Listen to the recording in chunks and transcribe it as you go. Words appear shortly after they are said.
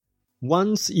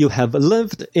Once you have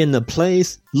lived in a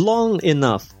place long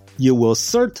enough, you will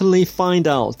certainly find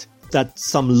out that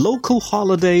some local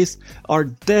holidays are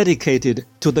dedicated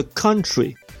to the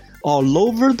country. All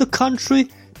over the country,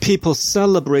 people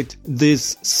celebrate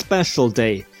this special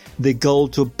day. They go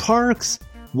to parks,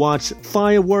 watch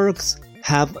fireworks,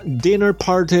 have dinner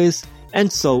parties,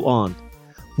 and so on.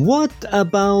 What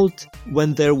about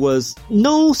when there was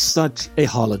no such a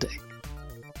holiday?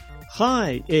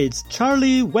 Hi, it's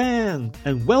Charlie Wang,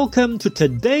 and welcome to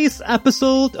today's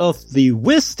episode of the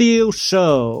Wisdeel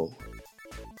Show.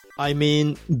 I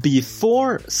mean,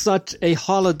 before such a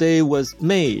holiday was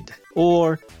made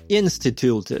or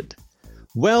instituted.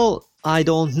 Well, I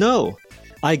don't know.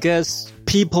 I guess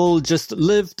people just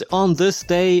lived on this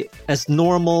day as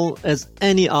normal as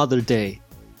any other day.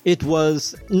 It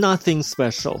was nothing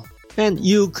special, and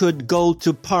you could go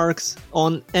to parks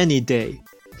on any day.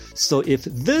 So if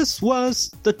this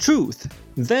was the truth,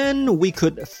 then we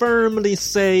could firmly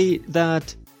say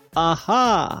that,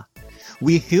 aha,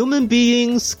 we human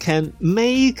beings can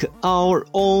make our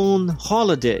own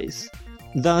holidays,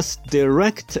 thus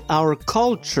direct our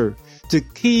culture to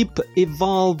keep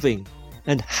evolving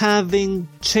and having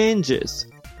changes.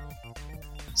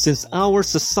 Since our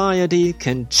society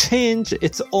can change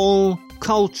its own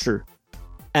culture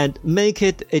and make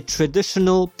it a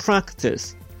traditional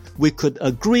practice, we could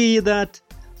agree that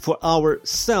for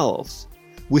ourselves,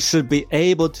 we should be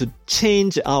able to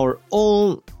change our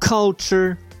own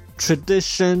culture,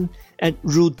 tradition, and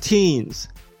routines.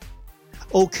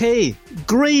 Okay,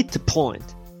 great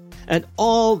point. And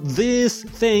all these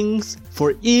things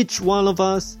for each one of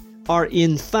us are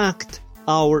in fact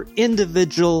our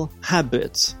individual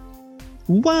habits.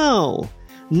 Wow!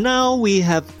 Now we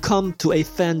have come to a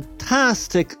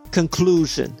fantastic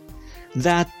conclusion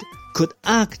that could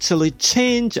actually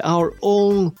change our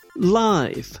own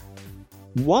life.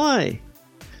 Why?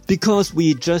 Because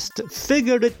we just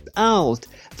figured it out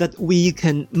that we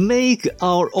can make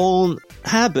our own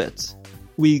habits.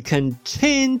 We can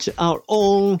change our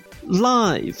own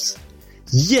lives.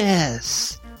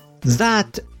 Yes,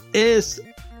 that is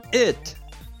it.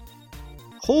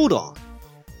 Hold on.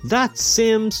 That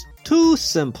seems too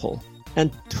simple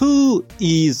and too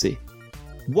easy.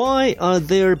 Why are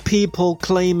there people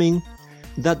claiming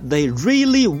that they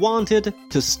really wanted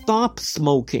to stop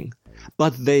smoking,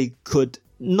 but they could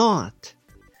not?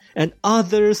 And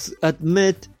others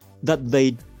admit that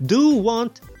they do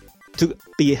want to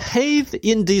behave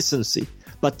in decency,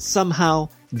 but somehow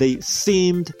they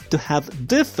seemed to have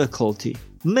difficulty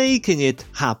making it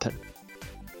happen.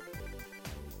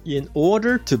 In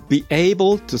order to be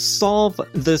able to solve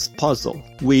this puzzle,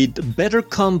 we'd better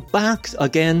come back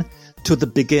again to the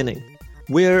beginning,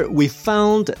 where we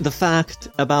found the fact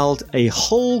about a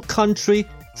whole country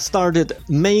started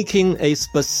making a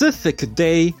specific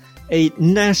day a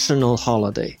national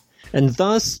holiday, and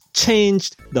thus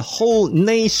changed the whole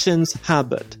nation's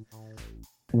habit.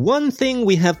 One thing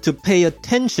we have to pay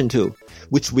attention to,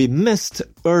 which we missed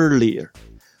earlier.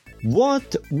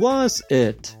 What was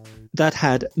it that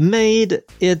had made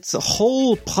its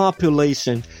whole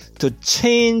population to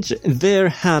change their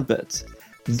habits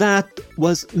that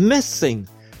was missing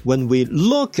when we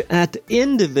look at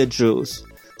individuals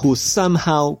who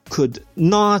somehow could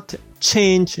not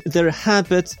change their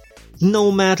habits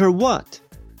no matter what?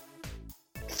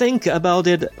 Think about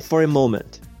it for a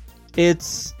moment.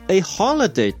 It's a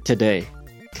holiday today,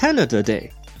 Canada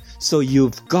Day, so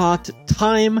you've got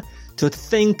time to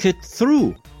think it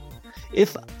through.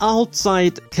 If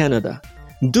outside Canada,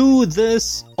 do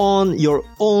this on your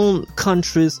own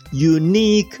country's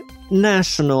unique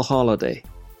national holiday.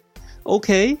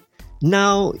 Okay,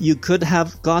 now you could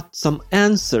have got some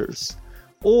answers,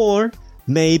 or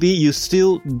maybe you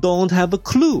still don't have a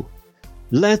clue.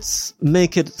 Let's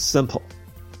make it simple.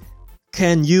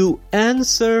 Can you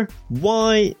answer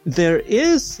why there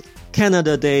is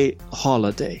Canada Day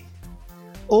holiday?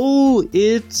 Oh,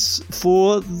 it's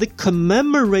for the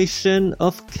commemoration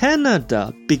of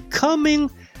Canada becoming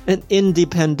an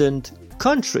independent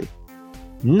country.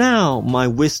 Now, my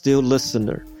Wisdeel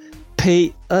listener,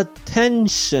 pay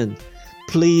attention.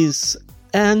 Please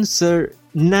answer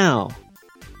now.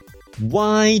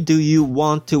 Why do you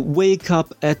want to wake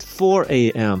up at 4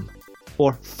 a.m.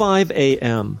 or 5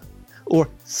 a.m. or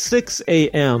 6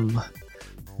 a.m.?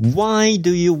 Why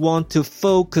do you want to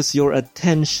focus your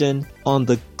attention on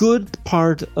the good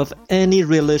part of any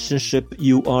relationship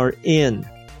you are in,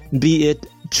 be it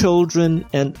children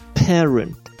and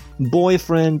parent,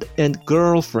 boyfriend and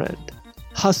girlfriend,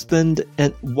 husband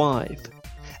and wife?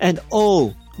 And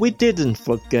oh, we didn't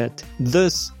forget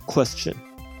this question.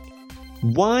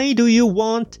 Why do you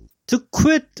want to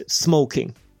quit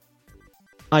smoking?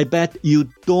 I bet you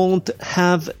don't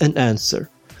have an answer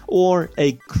or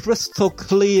a crystal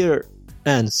clear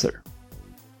answer.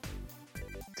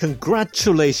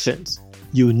 Congratulations!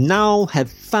 You now have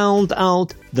found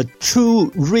out the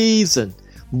true reason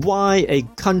why a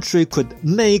country could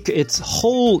make its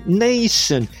whole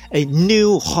nation a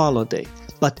new holiday,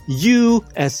 but you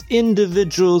as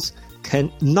individuals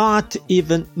cannot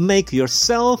even make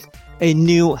yourself a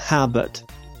new habit.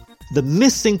 The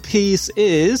missing piece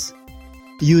is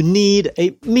you need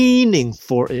a meaning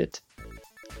for it.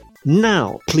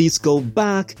 Now, please go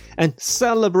back and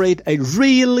celebrate a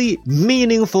really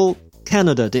meaningful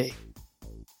Canada Day.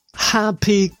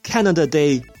 Happy Canada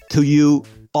Day to you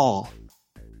all.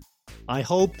 I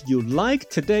hope you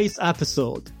liked today's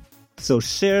episode. So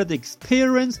share the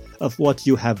experience of what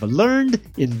you have learned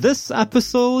in this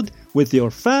episode with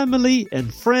your family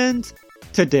and friends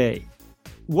today.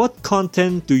 What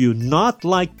content do you not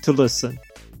like to listen?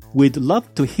 We'd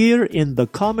love to hear in the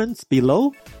comments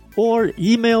below or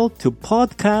email to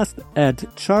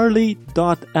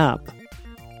podcast@charlie.app.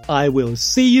 I will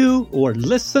see you or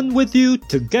listen with you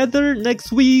together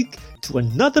next week to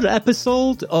another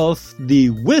episode of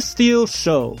The Wissteel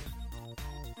Show.